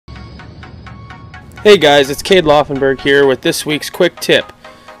Hey guys, it's Cade Laufenberg here with this week's quick tip.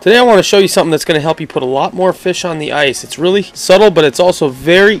 Today I want to show you something that's going to help you put a lot more fish on the ice. It's really subtle, but it's also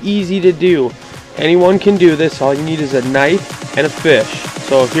very easy to do. Anyone can do this. All you need is a knife and a fish.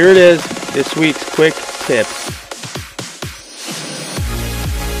 So here it is, this week's quick tip.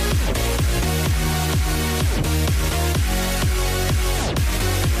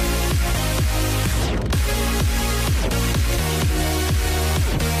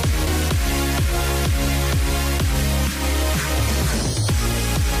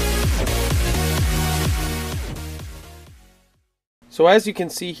 So as you can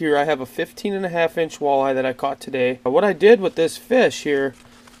see here, I have a 15.5-inch walleye that I caught today. What I did with this fish here,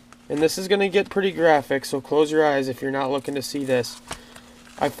 and this is going to get pretty graphic, so close your eyes if you're not looking to see this.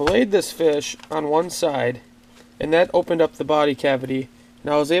 I filleted this fish on one side, and that opened up the body cavity.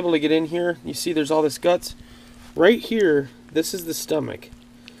 And I was able to get in here. You see there's all this guts. Right here, this is the stomach.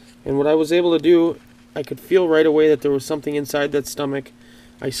 And what I was able to do, I could feel right away that there was something inside that stomach.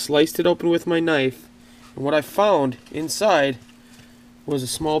 I sliced it open with my knife, and what I found inside was a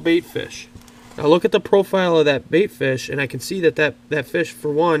small bait fish. Now look at the profile of that bait fish, and I can see that that fish,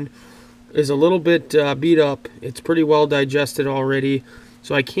 for one, is a little bit beat up. It's pretty well digested already,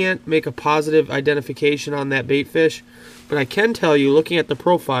 so I can't make a positive identification on that bait fish, but I can tell you, looking at the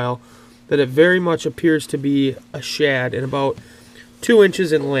profile, that it very much appears to be a shad and about 2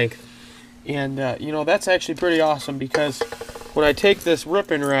 inches in length. And you know, that's actually pretty awesome, because when I take this rip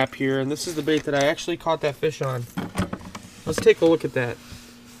and wrap here, and this is the bait that I actually caught that fish on. Let's take a look at that.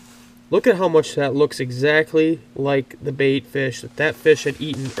 Look at how much that looks exactly like the bait fish that fish had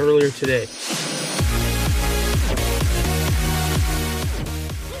eaten earlier today.